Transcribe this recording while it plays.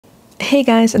Hey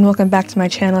guys, and welcome back to my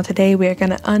channel. Today we are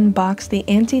going to unbox the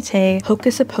Auntie Tay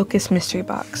Hocus Pocus mystery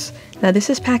box. Now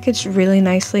this is packaged really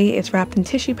nicely. It's wrapped in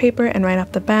tissue paper, and right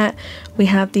off the bat we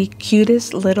have the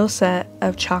cutest little set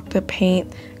of chocolate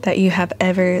paint that you have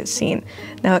ever seen.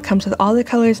 Now it comes with all the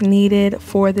colors needed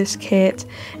for this kit,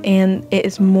 and it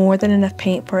is more than enough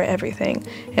paint for everything.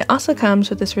 It also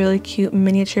comes with this really cute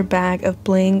miniature bag of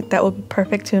bling that will be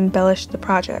perfect to embellish the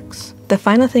projects. The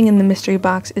final thing in the mystery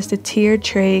box is the tiered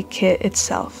tray kit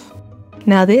itself.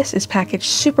 Now this is packaged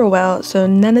super well, so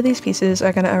none of these pieces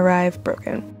are going to arrive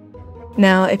broken.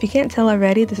 Now, if you can't tell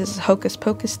already, this is a Hocus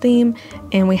Pocus theme,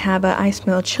 and we have a I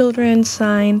Smell Children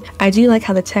sign. I do like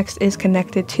how the text is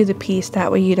connected to the piece, that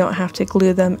way you don't have to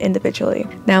glue them individually.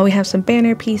 Now we have some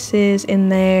banner pieces in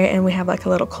there, and we have like a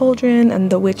little cauldron and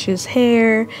the witch's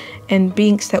hair and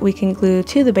binks that we can glue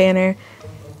to the banner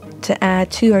to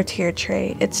add to our tiered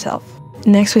tray itself.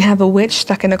 Next we have a witch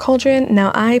stuck in a cauldron.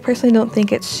 Now I personally don't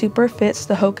think it super fits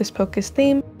the Hocus Pocus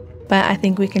theme, but I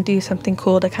think we can do something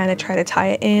cool to kind of try to tie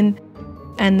it in.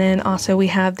 And then also we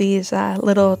have these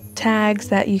little tags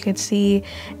that you can see,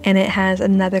 and it has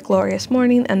another glorious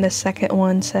morning, and the second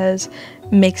one says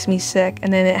makes me sick,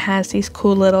 and then it has these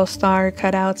cool little star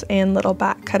cutouts and little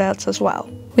bat cutouts as well.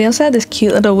 We also have this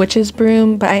cute little witch's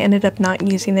broom, but I ended up not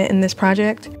using it in this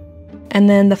project. And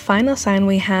then the final sign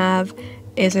we have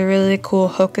is a really cool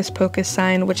Hocus Pocus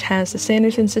sign, which has the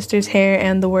Sanderson sisters hair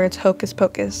and the words Hocus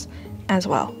Pocus as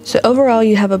well. So overall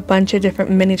you have a bunch of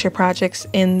different miniature projects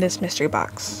in this mystery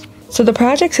box. So the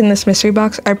projects in this mystery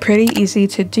box are pretty easy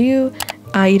to do.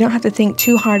 You don't have to think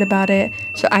too hard about it.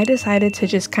 So I decided to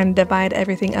just kind of divide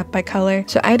everything up by color.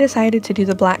 So I decided to do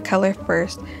the black color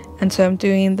first. And so I'm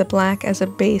doing the black as a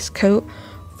base coat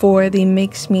for the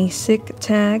Makes Me Sick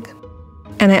tag.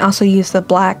 And I also use the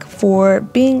black for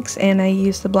binks, and I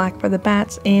use the black for the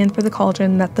bats and for the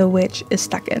cauldron that the witch is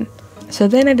stuck in. So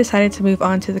then I decided to move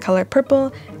on to the color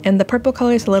purple, and the purple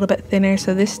color is a little bit thinner,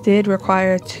 so this did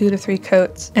require 2 to 3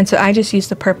 coats. And so I just used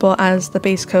the purple as the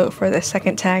base coat for the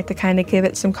second tag to kind of give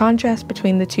it some contrast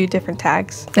between the 2 different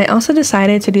tags. I also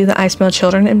decided to do the I Smell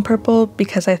Children in purple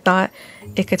because I thought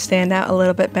it could stand out a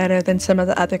little bit better than some of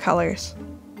the other colors.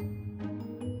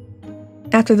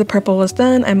 After the purple was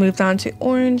done, I moved on to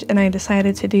orange, and I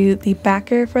decided to do the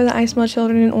backer for the I Smell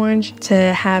Children in orange to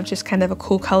have just kind of a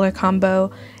cool color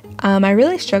combo. I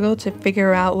really struggled to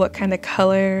figure out what kind of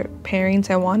color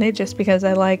pairings I wanted, just because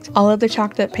I liked all of the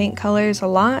chocolate paint colors a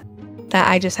lot, that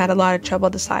I just had a lot of trouble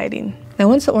deciding. Now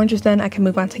once the orange is done, I can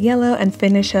move on to yellow and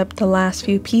finish up the last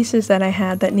few pieces that I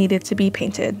had that needed to be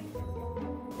painted.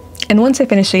 And once I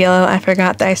finished the yellow, I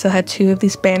forgot that I still had 2 of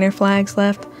these banner flags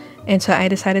left, and so I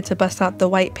decided to bust out the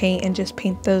white paint and just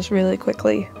paint those really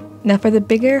quickly. Now for the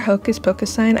bigger Hocus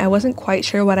Pocus sign, I wasn't quite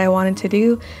sure what I wanted to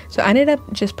do, so I ended up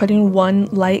just putting 1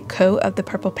 light coat of the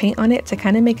purple paint on it to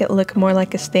kind of make it look more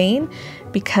like a stain,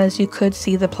 because you could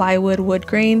see the plywood wood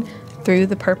grain through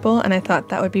the purple, and I thought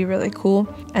that would be really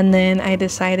cool. And then I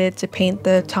decided to paint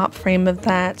the top frame of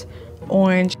that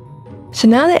orange. So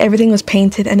now that everything was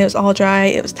painted and it was all dry,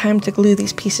 it was time to glue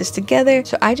these pieces together.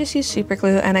 So I just used super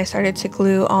glue, and I started to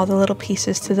glue all the little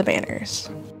pieces to the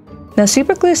banners. Now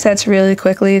super glue sets really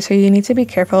quickly, so you need to be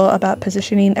careful about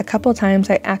positioning. A couple times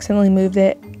I accidentally moved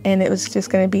it, and it was just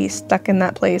going to be stuck in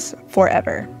that place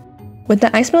forever. With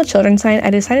the I Smell Children sign, I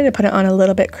decided to put it on a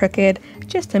little bit crooked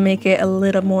just to make it a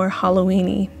little more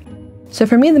Halloween-y. So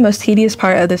for me, the most tedious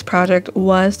part of this project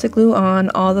was to glue on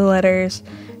all the letters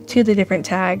to the different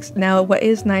tags. Now what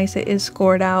is nice, it is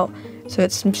scored out, so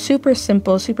it's super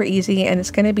simple, super easy, and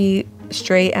it's going to be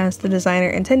straight as the designer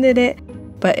intended it,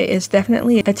 but it is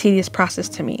definitely a tedious process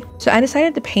to me. So I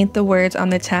decided to paint the words on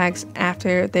the tags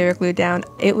after they were glued down.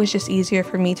 It was just easier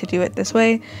for me to do it this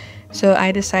way, so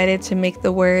I decided to make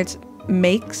the words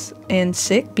makes and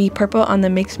sick be purple on the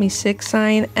Makes Me Sick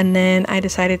sign, and then I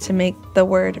decided to make the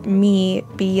word me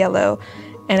be yellow,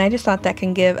 and I just thought that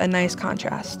can give a nice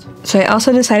contrast. So I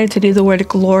also decided to do the word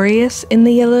glorious in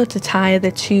the yellow to tie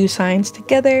the 2 signs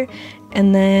together,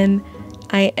 and then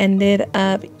I ended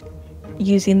up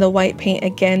using the white paint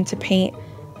again to paint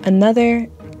another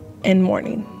in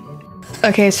morning.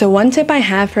 Okay, so one tip I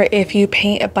have for if you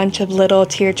paint a bunch of little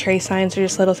tier tray signs or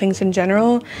just little things in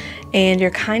general, and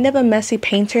you're kind of a messy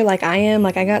painter like I am,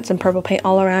 like I got some purple paint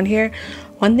all around here,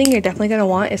 one thing you're definitely going to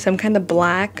want is some kind of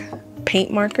black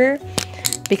paint marker,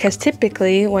 because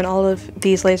typically when all of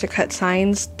these laser cut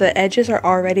signs, the edges are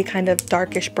already kind of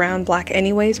darkish brown black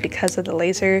anyways, because of the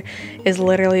laser is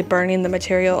literally burning the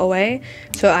material away.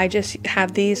 So I just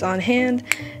have these on hand,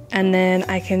 and then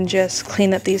I can just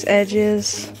clean up these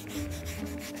edges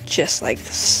just like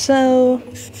so.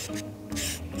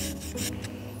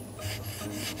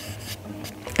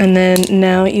 And then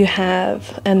now you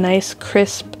have a nice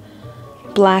crisp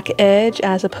black edge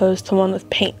as opposed to one with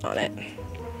paint on it.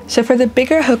 So for the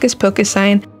bigger Hocus Pocus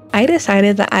sign, I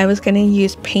decided that I was going to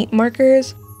use paint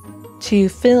markers to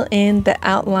fill in the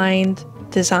outlined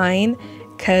design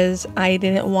because I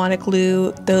didn't want to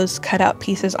glue those cutout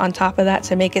pieces on top of that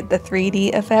to make it the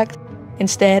 3D effect.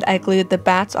 Instead, I glued the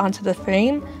bats onto the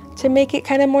frame to make it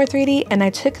kind of more 3D, and I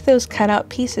took those cutout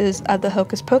pieces of the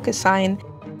Hocus Pocus sign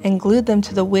and glued them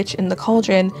to the witch in the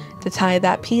cauldron to tie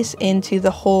that piece into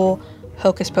the whole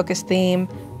Hocus Pocus theme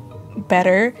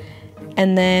better.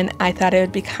 And then I thought it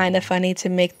would be kind of funny to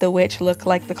make the witch look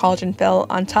like the cauldron fell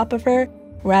on top of her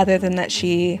rather than that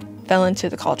she fell into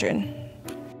the cauldron.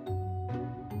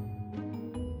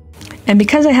 And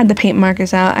because I had the paint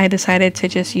markers out, I decided to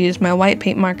just use my white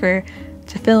paint marker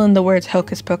to fill in the words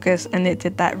Hocus Pocus, and it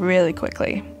did that really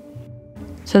quickly.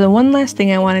 So the one last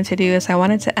thing I wanted to do is I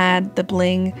wanted to add the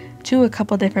bling to a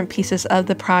couple different pieces of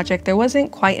the project. There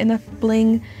wasn't quite enough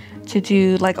bling to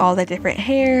do like all the different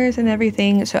hairs and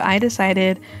everything, so I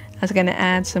decided I was going to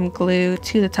add some glue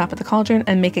to the top of the cauldron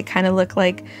and make it kind of look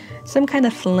like some kind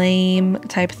of flame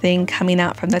type thing coming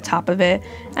out from the top of it.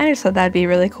 I just thought that'd be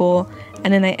really cool.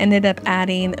 And then I ended up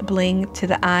adding bling to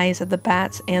the eyes of the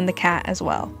bats and the cat as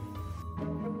well.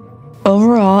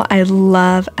 Overall, I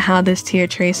love how this tier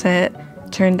tray set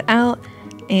turned out,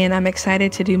 and I'm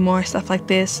excited to do more stuff like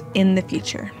this in the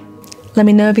future. Let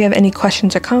me know if you have any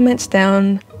questions or comments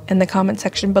down in the comment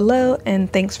section below,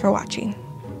 and thanks for watching.